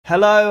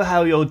Hello,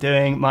 how are you all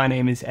doing? My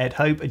name is Ed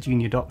Hope, a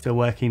junior doctor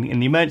working in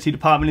the emergency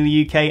department in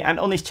the UK, and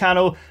on this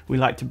channel we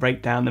like to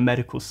break down the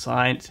medical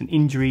science and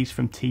injuries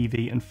from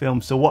TV and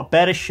film. So what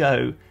better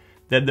show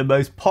than the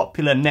most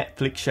popular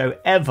Netflix show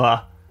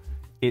ever?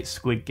 It's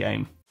Squid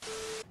Game.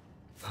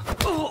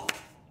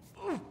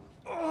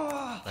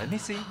 Let me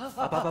see.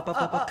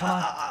 Up, come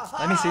on.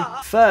 Let me see.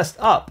 First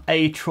up,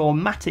 a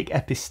traumatic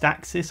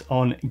epistaxis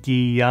on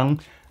Gi Young.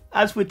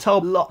 As we're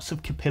told, lots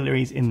of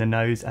capillaries in the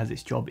nose, as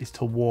its job is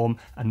to warm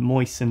and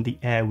moisten the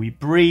air we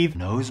breathe.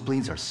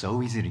 Nosebleeds are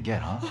so easy to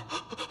get, huh?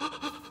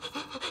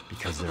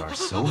 Because there are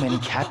so many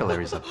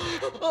capillaries up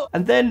there.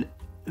 And then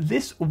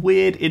this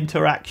weird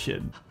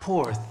interaction.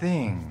 Poor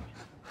thing.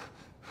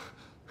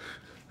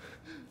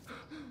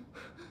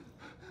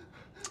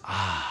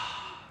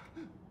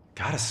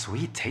 Got a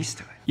sweet taste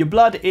to it. Your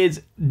blood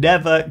is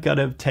never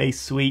gonna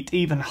taste sweet.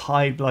 Even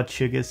high blood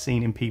sugars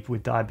seen in people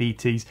with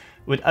diabetes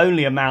would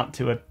only amount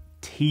to a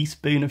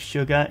teaspoon of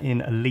sugar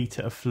in a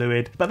litre of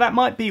fluid. But that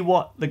might be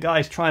what the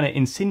guy's trying to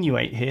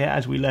insinuate here.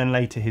 As we learn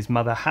later, his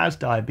mother has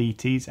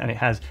diabetes and it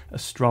has a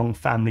strong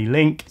family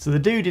link. So the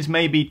dude is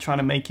maybe trying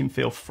to make him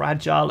feel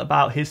fragile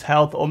about his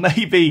health, or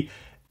maybe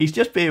he's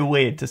just being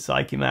weird to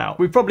psych him out.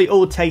 We've probably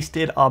all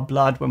tasted our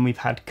blood when we've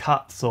had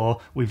cuts or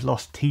we've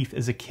lost teeth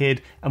as a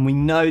kid, and we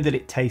know that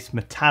it tastes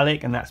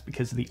metallic, and that's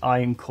because of the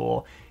iron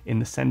core in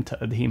the center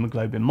of the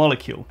hemoglobin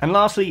molecule. And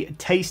lastly,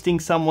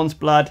 tasting someone's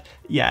blood,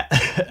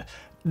 yeah,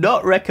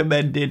 not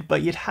recommended,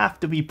 but you'd have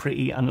to be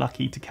pretty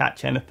unlucky to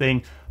catch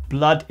anything.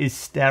 Blood is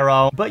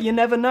sterile, but you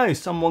never know.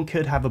 Someone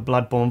could have a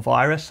bloodborne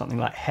virus, something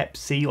like Hep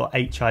C or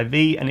HIV,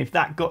 and if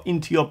that got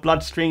into your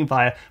bloodstream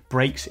via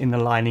breaks in the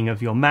lining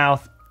of your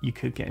mouth, you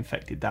could get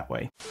infected that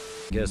way.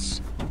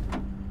 Guess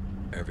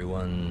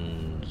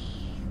everyone's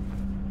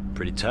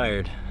pretty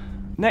tired.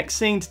 Next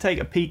thing to take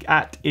a peek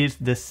at is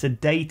the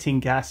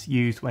sedating gas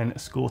used when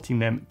escorting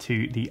them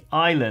to the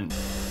island.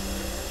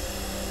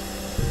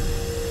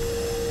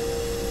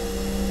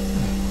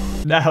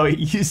 Now,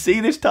 you see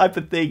this type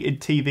of thing in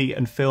TV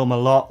and film a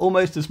lot,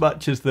 almost as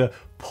much as the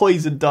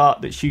poison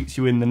dart that shoots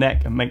you in the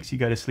neck and makes you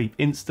go to sleep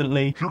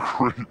instantly. You're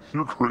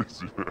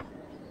crazy, man.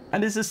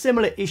 And there's a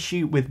similar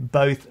issue with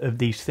both of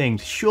these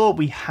things. Sure,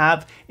 we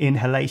have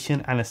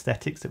inhalation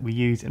anesthetics that we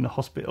use in the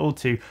hospital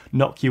to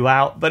knock you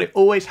out, but it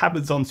always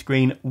happens on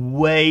screen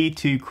way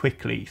too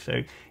quickly.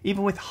 So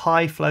even with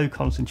high flow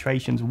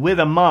concentrations with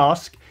a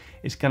mask,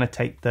 it's going to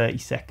take 30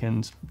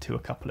 seconds to a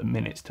couple of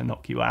minutes to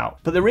knock you out.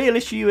 But the real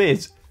issue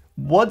is,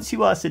 once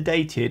you are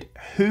sedated,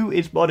 who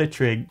is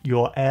monitoring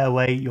your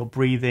airway, your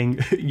breathing,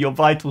 your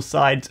vital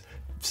signs,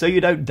 so you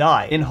don't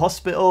die? In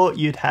hospital,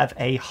 you'd have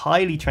a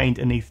highly trained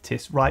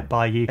anaesthetist right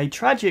by you. A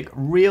tragic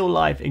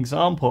real-life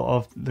example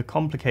of the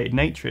complicated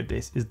nature of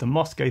this is the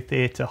Moscow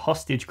theatre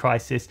hostage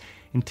crisis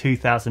in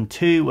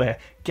 2002, where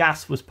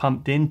gas was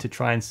pumped in to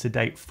try and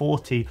sedate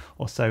 40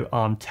 or so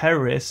armed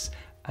terrorists,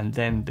 and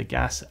then the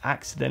gas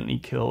accidentally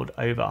killed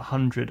over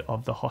 100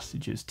 of the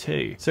hostages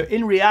too. So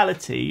in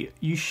reality,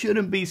 you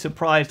shouldn't be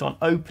surprised on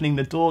opening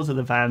the doors of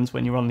the vans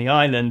when you're on the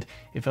island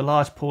if a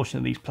large portion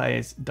of these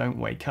players don't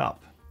wake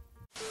up.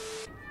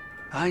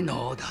 I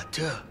know that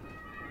too.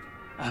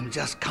 I'm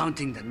just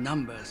counting the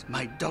numbers.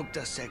 My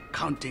doctor said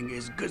counting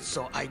is good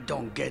so I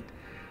don't get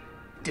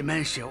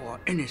dementia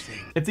or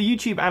anything. If the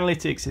YouTube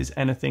analytics is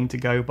anything to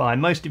go by,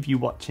 most of you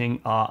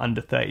watching are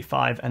under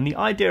 35, and the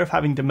idea of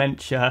having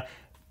dementia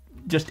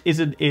just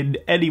isn't in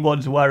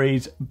anyone's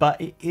worries, but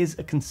it is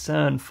a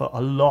concern for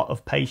a lot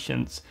of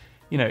patients,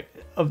 you know,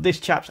 of this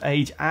chap's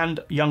age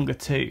and younger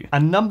too.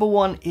 And number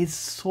one is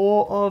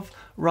sort of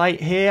right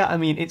here. I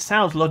mean, it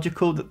sounds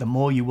logical that the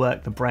more you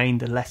work the brain,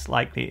 the less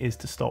likely it is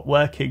to stop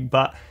working,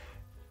 but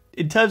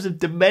in terms of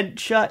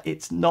dementia,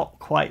 it's not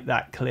quite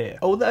that clear.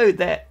 Although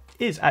there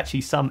is actually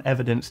some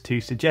evidence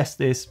to suggest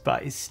this,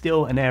 but it's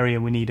still an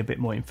area we need a bit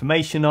more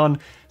information on.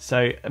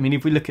 So, I mean,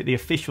 if we look at the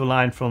official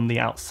line from the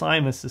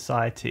Alzheimer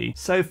Society,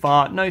 so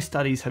far no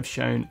studies have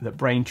shown that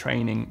brain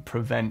training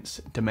prevents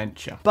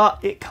dementia.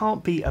 But it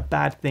can't be a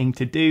bad thing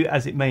to do,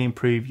 as it may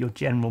improve your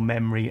general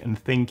memory and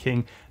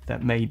thinking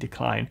that may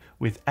decline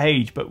with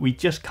age, but we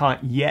just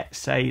can't yet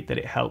say that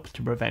it helps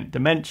to prevent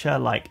dementia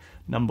like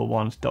number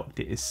one's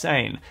doctor is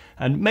saying.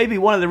 And maybe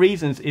one of the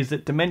reasons is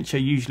that dementia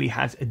usually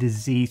has a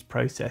disease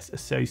process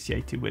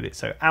associated with it.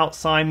 So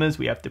Alzheimer's,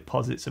 we have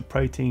deposits of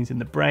proteins in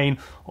the brain,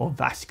 or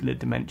vascular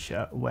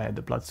dementia, where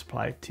the blood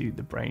supply to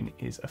the brain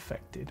is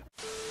affected.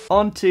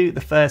 On to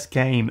the first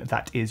game,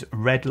 that is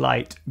red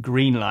light,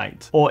 green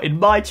light. Or in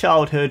my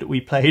childhood,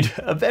 we played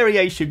a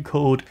variation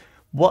called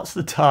What's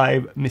the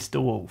Time,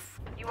 Mr. Wolf?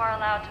 You are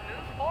allowed to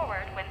move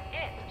forward when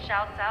it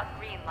shouts out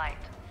green light.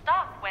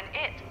 Stop when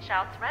it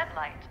shouts red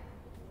light.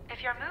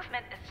 If your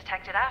movement is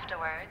detected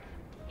afterwards,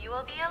 you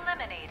will be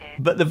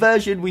eliminated. But the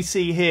version we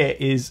see here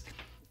is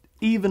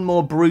even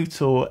more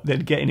brutal than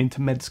getting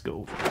into med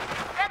school.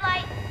 Red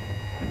light!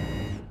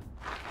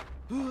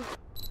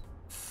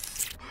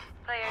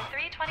 Player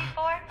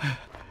 324,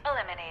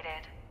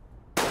 eliminated.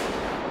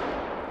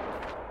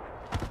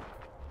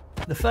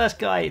 The first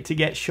guy to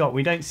get shot,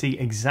 we don't see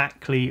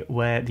exactly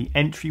where the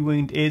entry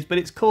wound is, but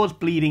it's caused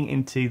bleeding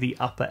into the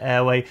upper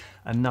airway,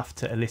 enough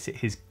to elicit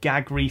his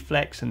gag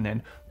reflex and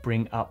then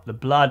bring up the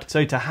blood.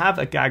 So to have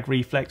a gag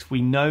reflex,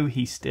 we know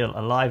he's still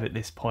alive at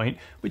this point,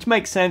 which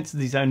makes sense as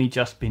he's only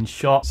just been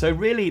shot. So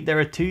really there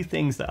are two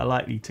things that are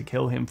likely to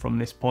kill him from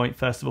this point.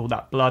 First of all,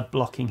 that blood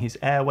blocking his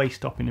airway,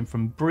 stopping him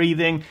from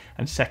breathing,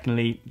 and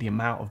secondly, the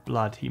amount of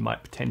blood he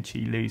might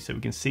potentially lose. So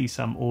we can see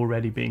some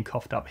already being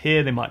coughed up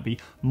here. There might be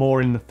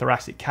more in the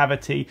thoracic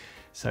cavity.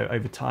 So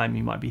over time,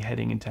 you might be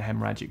heading into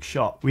hemorrhagic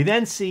shock. We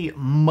then see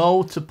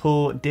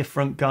multiple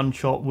different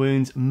gunshot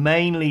wounds,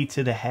 mainly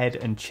to the head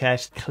and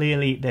chest.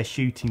 Clearly, they're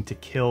shooting to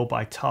kill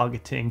by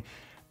targeting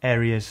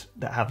areas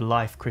that have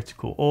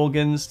life-critical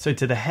organs. So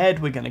to the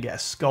head, we're going to get a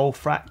skull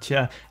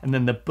fracture, and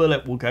then the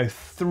bullet will go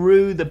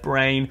through the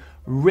brain,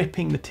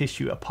 ripping the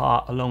tissue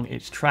apart along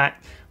its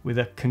track, with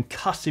a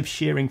concussive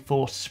shearing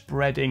force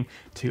spreading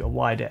to a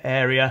wider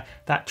area.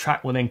 That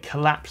track will then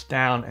collapse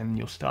down and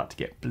you'll start to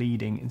get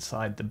bleeding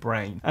inside the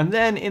brain. And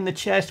then in the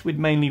chest, we'd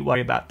mainly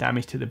worry about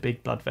damage to the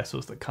big blood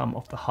vessels that come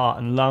off the heart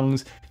and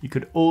lungs. You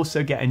could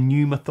also get a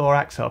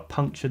pneumothorax, so a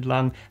punctured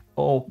lung,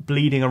 or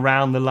bleeding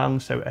around the lung,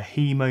 so a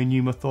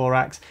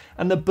hemopneumothorax.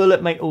 And the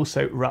bullet may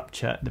also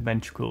rupture the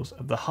ventricles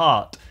of the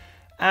heart.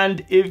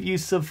 And if you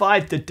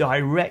survive the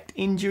direct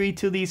injury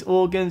to these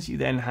organs, you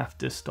then have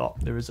to stop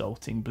the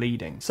resulting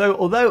bleeding. So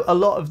although a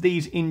lot of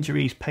these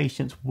injuries,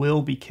 patients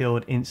will be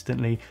killed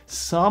instantly,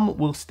 some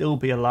will still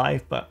be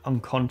alive but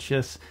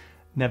unconscious,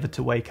 never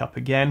to wake up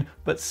again,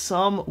 but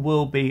some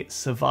will be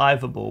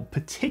survivable,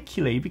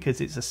 particularly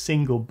because it's a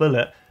single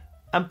bullet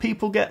and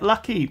people get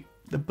lucky.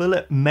 The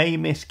bullet may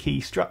miss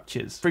key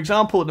structures. For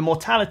example, the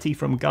mortality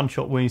from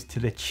gunshot wounds to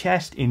the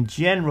chest in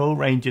general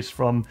ranges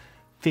from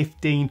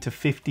 15 to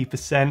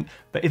 50%,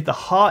 but if the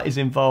heart is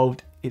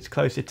involved, it's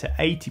closer to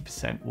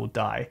 80% will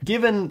die.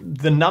 Given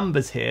the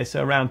numbers here,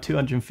 so around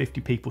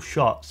 250 people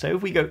shot, so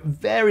if we go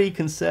very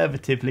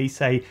conservatively,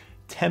 say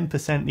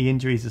 10% the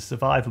injuries are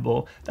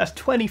survivable, that's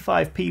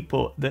 25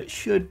 people that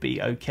should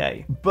be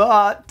okay.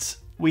 But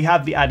we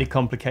have the added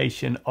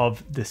complication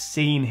of the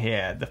scene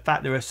here. The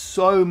fact there are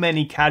so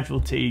many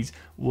casualties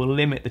will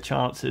limit the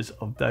chances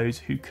of those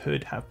who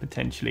could have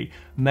potentially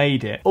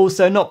made it.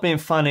 Also, not being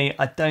funny,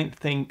 I don't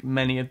think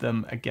many of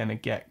them are gonna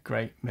get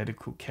great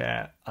medical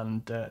care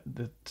under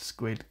the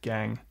Squid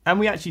Gang. And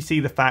we actually see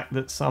the fact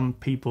that some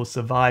people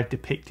survive,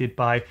 depicted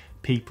by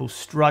people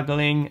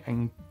struggling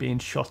and being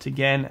shot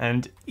again,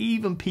 and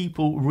even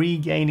people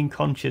regaining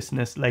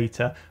consciousness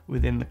later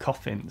within the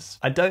coffins.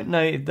 I don't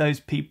know if those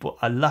people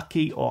are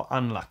lucky or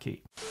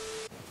unlucky.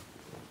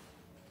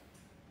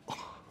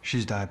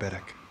 She's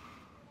diabetic.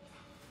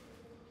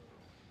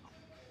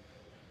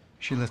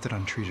 She left it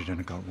untreated and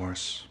it got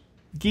worse.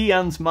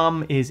 Guillen's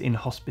mum is in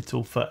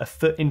hospital for a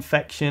foot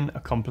infection,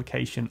 a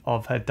complication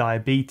of her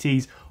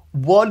diabetes.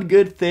 One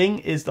good thing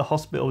is the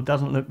hospital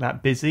doesn't look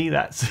that busy.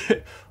 That's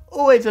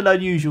always an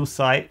unusual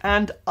sight,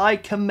 and I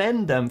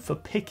commend them for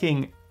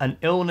picking an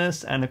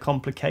illness and a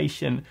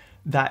complication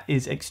that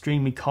is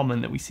extremely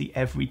common, that we see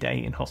every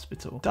day in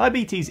hospital.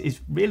 Diabetes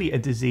is really a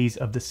disease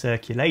of the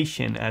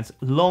circulation, as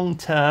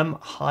long-term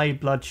high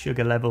blood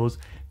sugar levels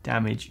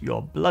damage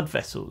your blood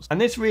vessels. And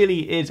this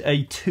really is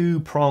a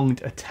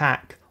two-pronged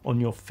attack on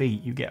your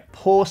feet. You get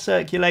poor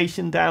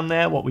circulation down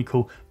there, what we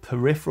call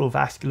peripheral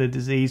vascular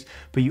disease,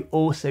 but you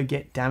also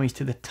get damage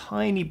to the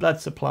tiny blood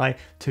supply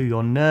to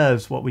your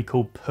nerves, what we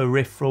call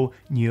peripheral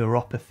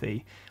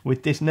neuropathy.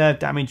 With this nerve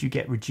damage, you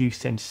get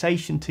reduced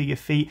sensation to your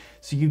feet,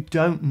 so you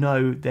don't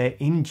know they're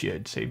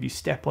injured. So if you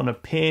step on a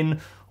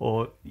pin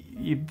or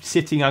you're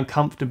sitting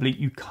uncomfortably,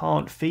 you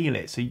can't feel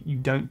it, so you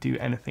don't do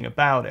anything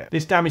about it.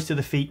 This damage to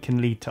the feet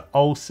can lead to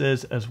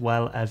ulcers as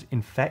well as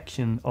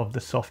infection of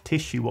the soft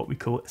tissue, what we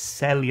call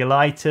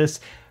cellulitis.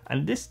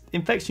 And this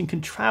infection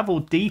can travel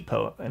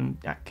deeper and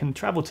that can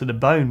travel to the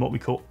bone, what we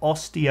call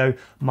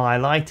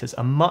osteomyelitis,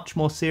 a much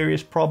more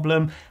serious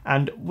problem.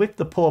 And with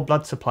the poor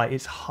blood supply,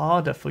 it's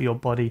harder for your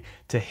body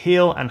to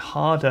heal and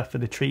harder for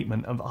the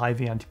treatment of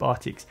IV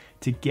antibiotics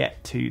to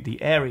get to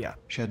the area.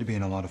 She had to be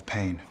in a lot of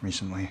pain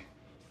recently.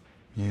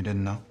 You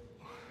didn't know?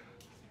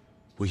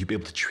 Will you be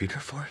able to treat her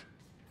for it?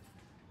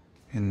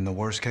 In the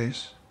worst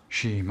case,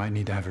 she might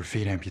need to have her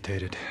feet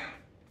amputated.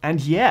 And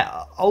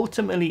yeah,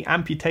 ultimately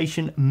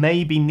amputation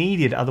may be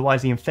needed,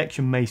 otherwise the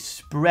infection may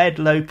spread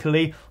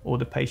locally or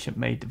the patient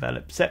may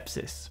develop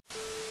sepsis.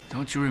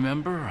 Don't you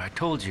remember? I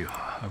told you,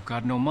 I've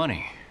got no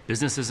money.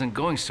 Business isn't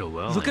going so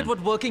well. Look at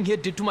what working here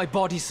did to my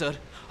body, sir.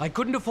 I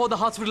couldn't afford the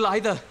hospital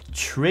either.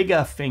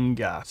 Trigger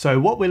finger. So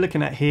what we're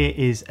looking at here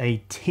is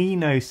a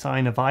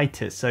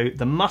tenosynovitis. So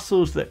the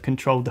muscles that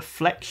control the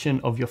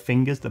flexion of your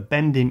fingers, the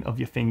bending of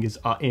your fingers,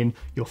 are in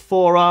your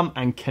forearm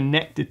and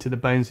connected to the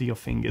bones of your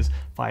fingers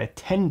via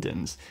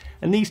tendons.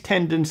 And these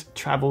tendons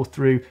travel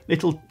through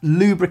little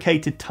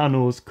lubricated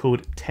tunnels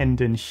called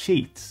tendon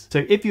sheaths.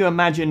 So if you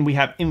imagine we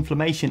have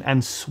inflammation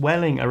and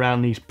swelling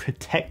around these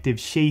protective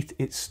sheaths,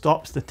 it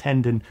stops the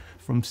tendon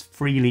from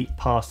freely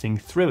passing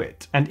through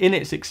it. And in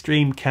its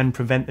extreme can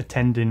prevent the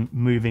tendon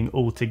moving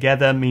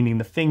altogether, meaning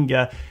the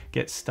finger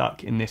gets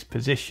stuck in this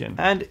position.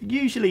 And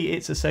usually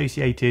it's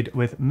associated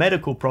with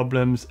medical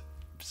problems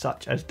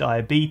such as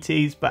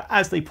diabetes, but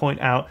as they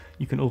point out,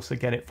 you can also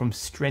get it from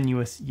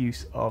strenuous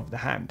use of the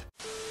hand.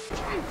 Give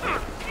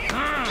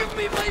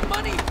me my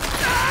money!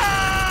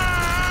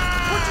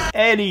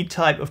 Any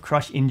type of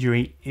crush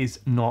injury is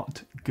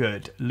not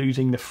good.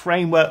 Losing the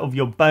framework of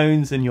your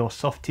bones and your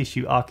soft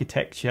tissue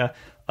architecture,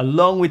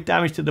 along with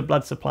damage to the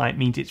blood supply,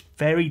 means it's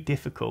very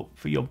difficult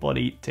for your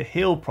body to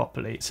heal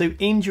properly. So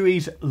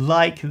injuries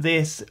like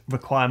this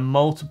require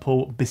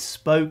multiple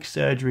bespoke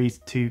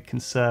surgeries to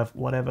conserve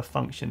whatever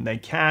function they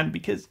can,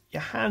 because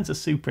your hands are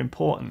super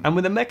important. And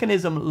with a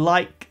mechanism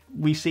like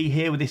we see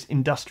here with this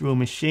industrial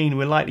machine,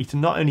 we're likely to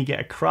not only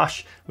get a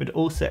crush, we'd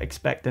also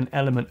expect an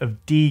element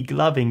of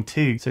degloving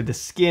too. So the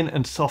skin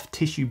and soft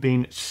tissue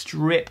being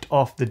stripped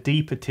off the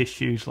deeper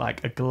tissues,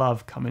 like a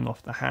glove coming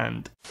off the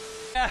hand.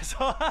 Yes.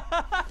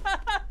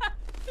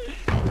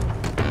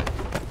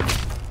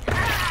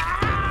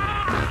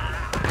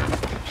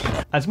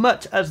 As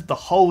much as the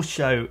whole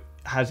show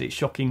has its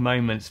shocking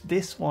moments,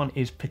 this one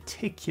is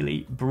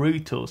particularly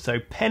brutal. So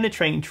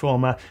penetrating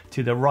trauma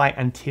to the right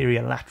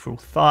anterior lateral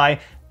thigh,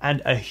 and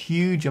a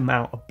huge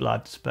amount of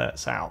blood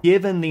spurts out.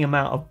 Given the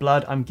amount of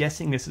blood, I'm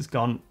guessing this has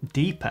gone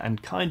deeper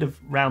and kind of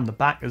round the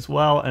back as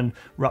well and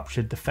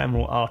ruptured the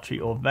femoral artery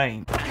or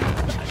vein.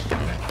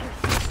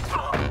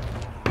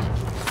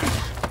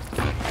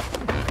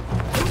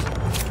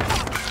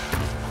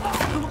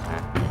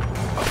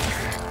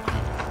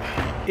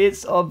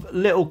 It's of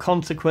little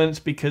consequence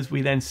because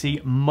we then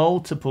see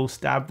multiple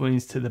stab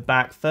wounds to the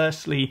back,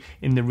 firstly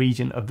in the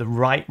region of the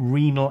right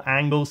renal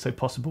angle, so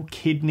possible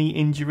kidney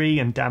injury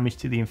and damage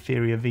to the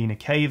inferior vena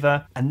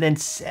cava, and then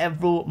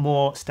several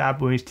more stab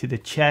wounds to the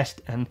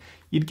chest, and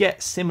you'd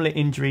get similar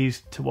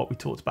injuries to what we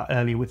talked about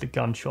earlier with the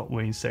gunshot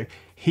wounds, so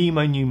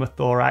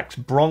hemopneumothorax,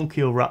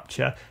 bronchial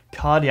rupture,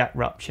 cardiac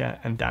rupture,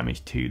 and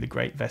damage to the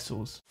great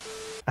vessels.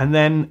 And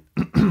then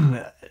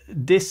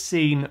this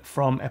scene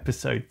from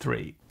episode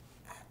 3.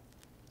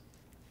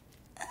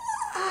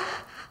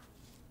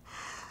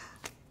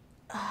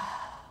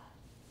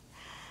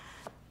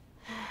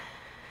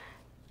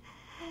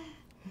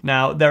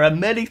 Now, there are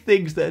many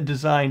things that are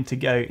designed to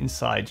go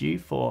inside you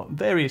for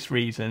various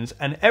reasons,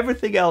 and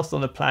everything else on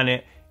the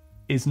planet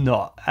is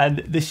not. And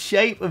the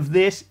shape of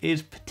this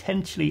is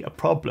potentially a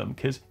problem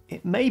because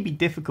it may be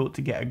difficult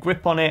to get a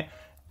grip on it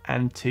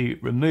and to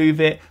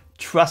remove it.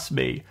 Trust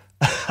me,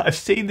 I've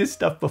seen this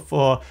stuff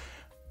before.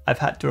 I've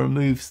had to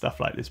remove stuff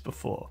like this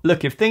before.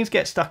 Look, if things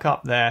get stuck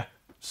up there,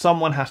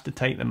 someone has to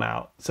take them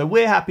out. So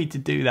we're happy to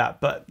do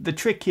that, but the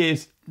trick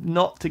is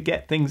not to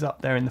get things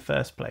up there in the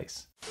first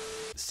place.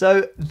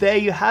 So there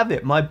you have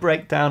it, my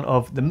breakdown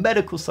of the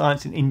medical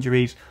science and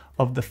injuries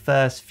of the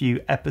first few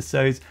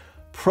episodes.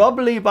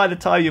 Probably by the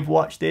time you've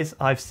watched this,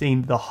 I've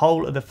seen the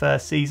whole of the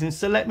first season,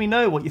 so let me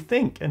know what you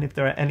think and if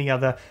there are any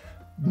other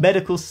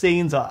medical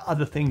scenes or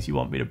other things you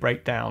want me to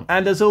break down.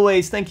 And as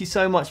always, thank you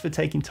so much for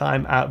taking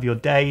time out of your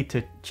day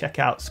to check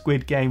out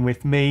Squid Game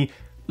with me.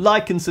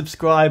 Like and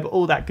subscribe,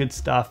 all that good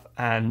stuff,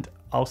 and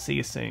I'll see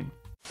you soon.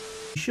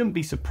 You shouldn't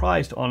be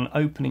surprised on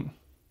opening.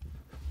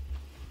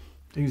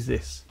 Who's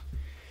this?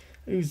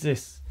 Who's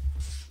this?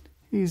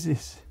 Who's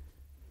this?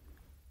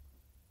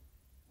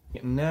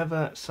 It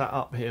never sat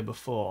up here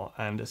before,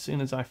 and as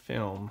soon as I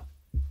film,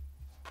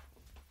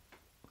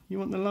 you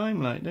want the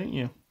limelight, don't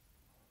you?